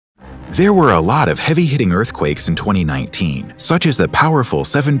There were a lot of heavy-hitting earthquakes in 2019, such as the powerful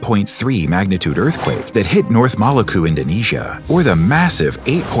 7.3 magnitude earthquake that hit North Malaku, Indonesia, or the massive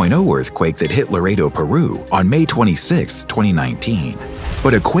 8.0 earthquake that hit Loreto, Peru on May 26, 2019.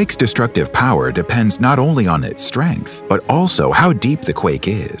 But a quake's destructive power depends not only on its strength, but also how deep the quake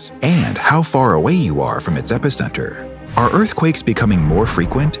is and how far away you are from its epicenter. Are earthquakes becoming more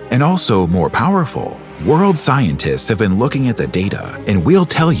frequent and also more powerful? World scientists have been looking at the data, and we'll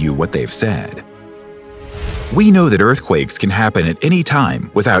tell you what they've said. We know that earthquakes can happen at any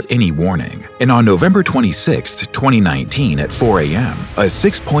time without any warning, and on November 26, 2019 at 4 a.m., a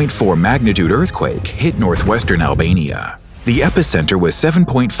 6.4 magnitude earthquake hit northwestern Albania. The epicenter was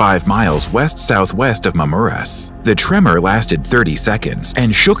 7.5 miles west-southwest of Mamuras. The tremor lasted 30 seconds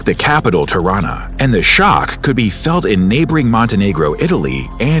and shook the capital Tirana, and the shock could be felt in neighboring Montenegro, Italy,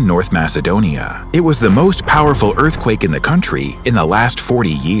 and North Macedonia. It was the most powerful earthquake in the country in the last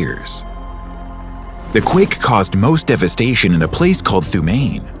 40 years. The quake caused most devastation in a place called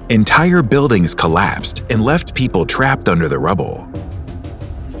Thumain. Entire buildings collapsed and left people trapped under the rubble.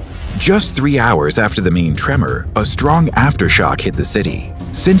 Just 3 hours after the main tremor, a strong aftershock hit the city.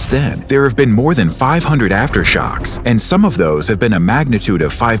 Since then, there have been more than 500 aftershocks, and some of those have been a magnitude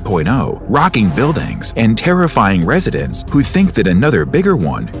of 5.0, rocking buildings and terrifying residents who think that another bigger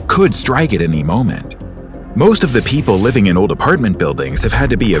one could strike at any moment. Most of the people living in old apartment buildings have had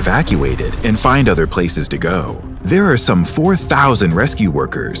to be evacuated and find other places to go. There are some 4,000 rescue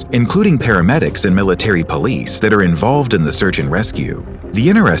workers, including paramedics and military police, that are involved in the search and rescue. The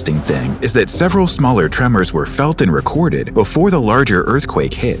interesting thing is that several smaller tremors were felt and recorded before the larger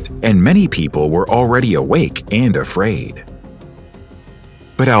earthquake hit, and many people were already awake and afraid.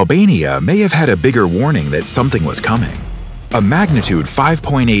 But Albania may have had a bigger warning that something was coming. A magnitude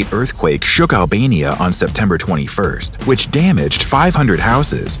 5.8 earthquake shook Albania on September 21st, which damaged 500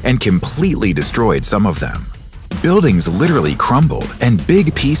 houses and completely destroyed some of them. Buildings literally crumbled, and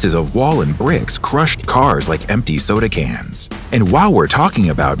big pieces of wall and bricks crushed cars like empty soda cans. And while we're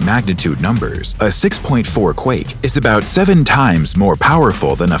talking about magnitude numbers, a 6.4 quake is about 7 times more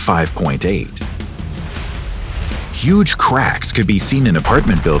powerful than a 5.8. Huge cracks could be seen in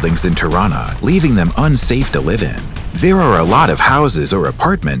apartment buildings in Tirana, leaving them unsafe to live in. There are a lot of houses or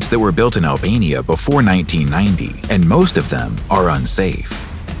apartments that were built in Albania before 1990, and most of them are unsafe.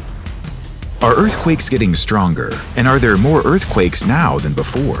 Are earthquakes getting stronger, and are there more earthquakes now than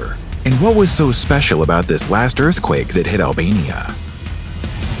before? And what was so special about this last earthquake that hit Albania?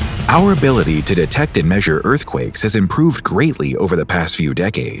 Our ability to detect and measure earthquakes has improved greatly over the past few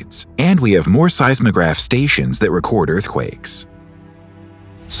decades, and we have more seismograph stations that record earthquakes.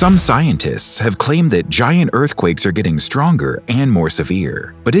 Some scientists have claimed that giant earthquakes are getting stronger and more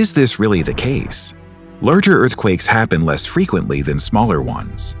severe, but is this really the case? Larger earthquakes happen less frequently than smaller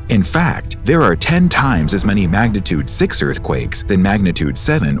ones. In fact, there are 10 times as many magnitude 6 earthquakes than magnitude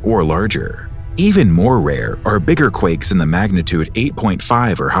 7 or larger. Even more rare are bigger quakes in the magnitude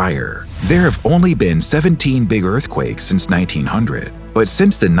 8.5 or higher. There have only been 17 big earthquakes since 1900, but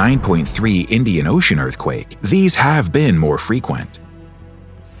since the 9.3 Indian Ocean earthquake, these have been more frequent.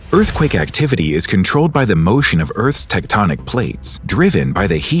 Earthquake activity is controlled by the motion of Earth's tectonic plates, driven by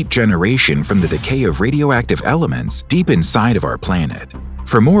the heat generation from the decay of radioactive elements deep inside of our planet.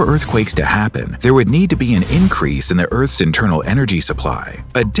 For more earthquakes to happen, there would need to be an increase in the Earth's internal energy supply,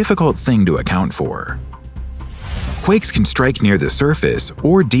 a difficult thing to account for. Quakes can strike near the surface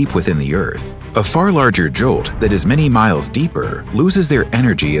or deep within the Earth. A far larger jolt that is many miles deeper loses their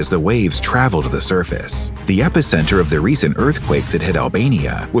energy as the waves travel to the surface. The epicenter of the recent earthquake that hit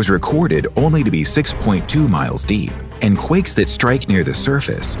Albania was recorded only to be 6.2 miles deep, and quakes that strike near the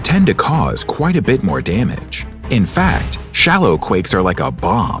surface tend to cause quite a bit more damage. In fact, shallow quakes are like a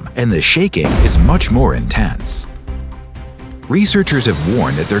bomb, and the shaking is much more intense. Researchers have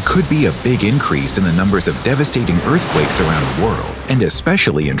warned that there could be a big increase in the numbers of devastating earthquakes around the world, and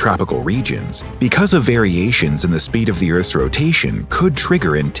especially in tropical regions, because of variations in the speed of the Earth's rotation could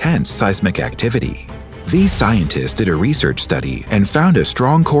trigger intense seismic activity. These scientists did a research study and found a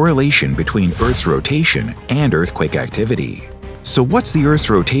strong correlation between Earth's rotation and earthquake activity. So what's the Earth's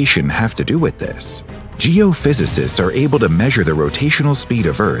rotation have to do with this? Geophysicists are able to measure the rotational speed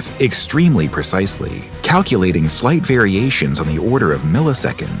of Earth extremely precisely, calculating slight variations on the order of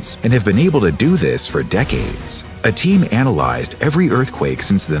milliseconds, and have been able to do this for decades. A team analyzed every earthquake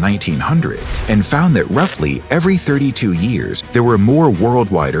since the 1900s and found that roughly every 32 years there were more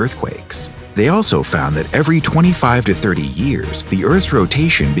worldwide earthquakes. They also found that every 25 to 30 years, the Earth's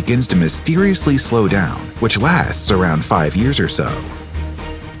rotation begins to mysteriously slow down, which lasts around 5 years or so.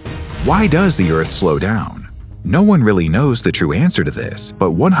 Why does the Earth slow down? No one really knows the true answer to this,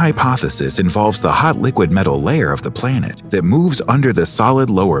 but one hypothesis involves the hot liquid metal layer of the planet that moves under the solid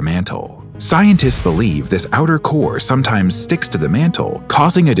lower mantle. Scientists believe this outer core sometimes sticks to the mantle,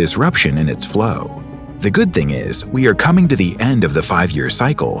 causing a disruption in its flow. The good thing is, we are coming to the end of the 5-year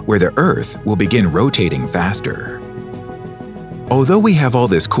cycle where the Earth will begin rotating faster. Although we have all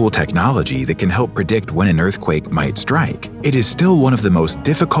this cool technology that can help predict when an earthquake might strike, it is still one of the most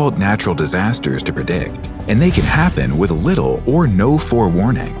difficult natural disasters to predict, and they can happen with little or no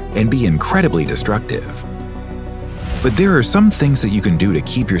forewarning and be incredibly destructive. But there are some things that you can do to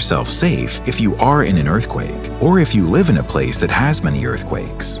keep yourself safe if you are in an earthquake, or if you live in a place that has many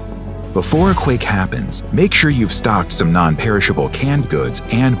earthquakes. Before a quake happens, make sure you've stocked some non-perishable canned goods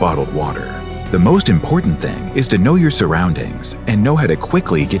and bottled water. The most important thing is to know your surroundings and know how to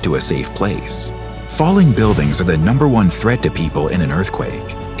quickly get to a safe place. Falling buildings are the #1 threat to people in an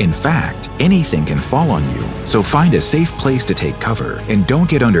earthquake. In fact, anything can fall on you, so find a safe place to take cover and don't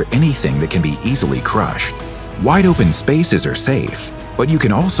get under anything that can be easily crushed. Wide open spaces are safe, but you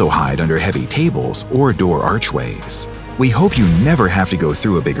can also hide under heavy tables or door archways. We hope you never have to go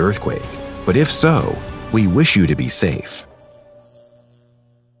through a big earthquake, but if so, we wish you to be safe.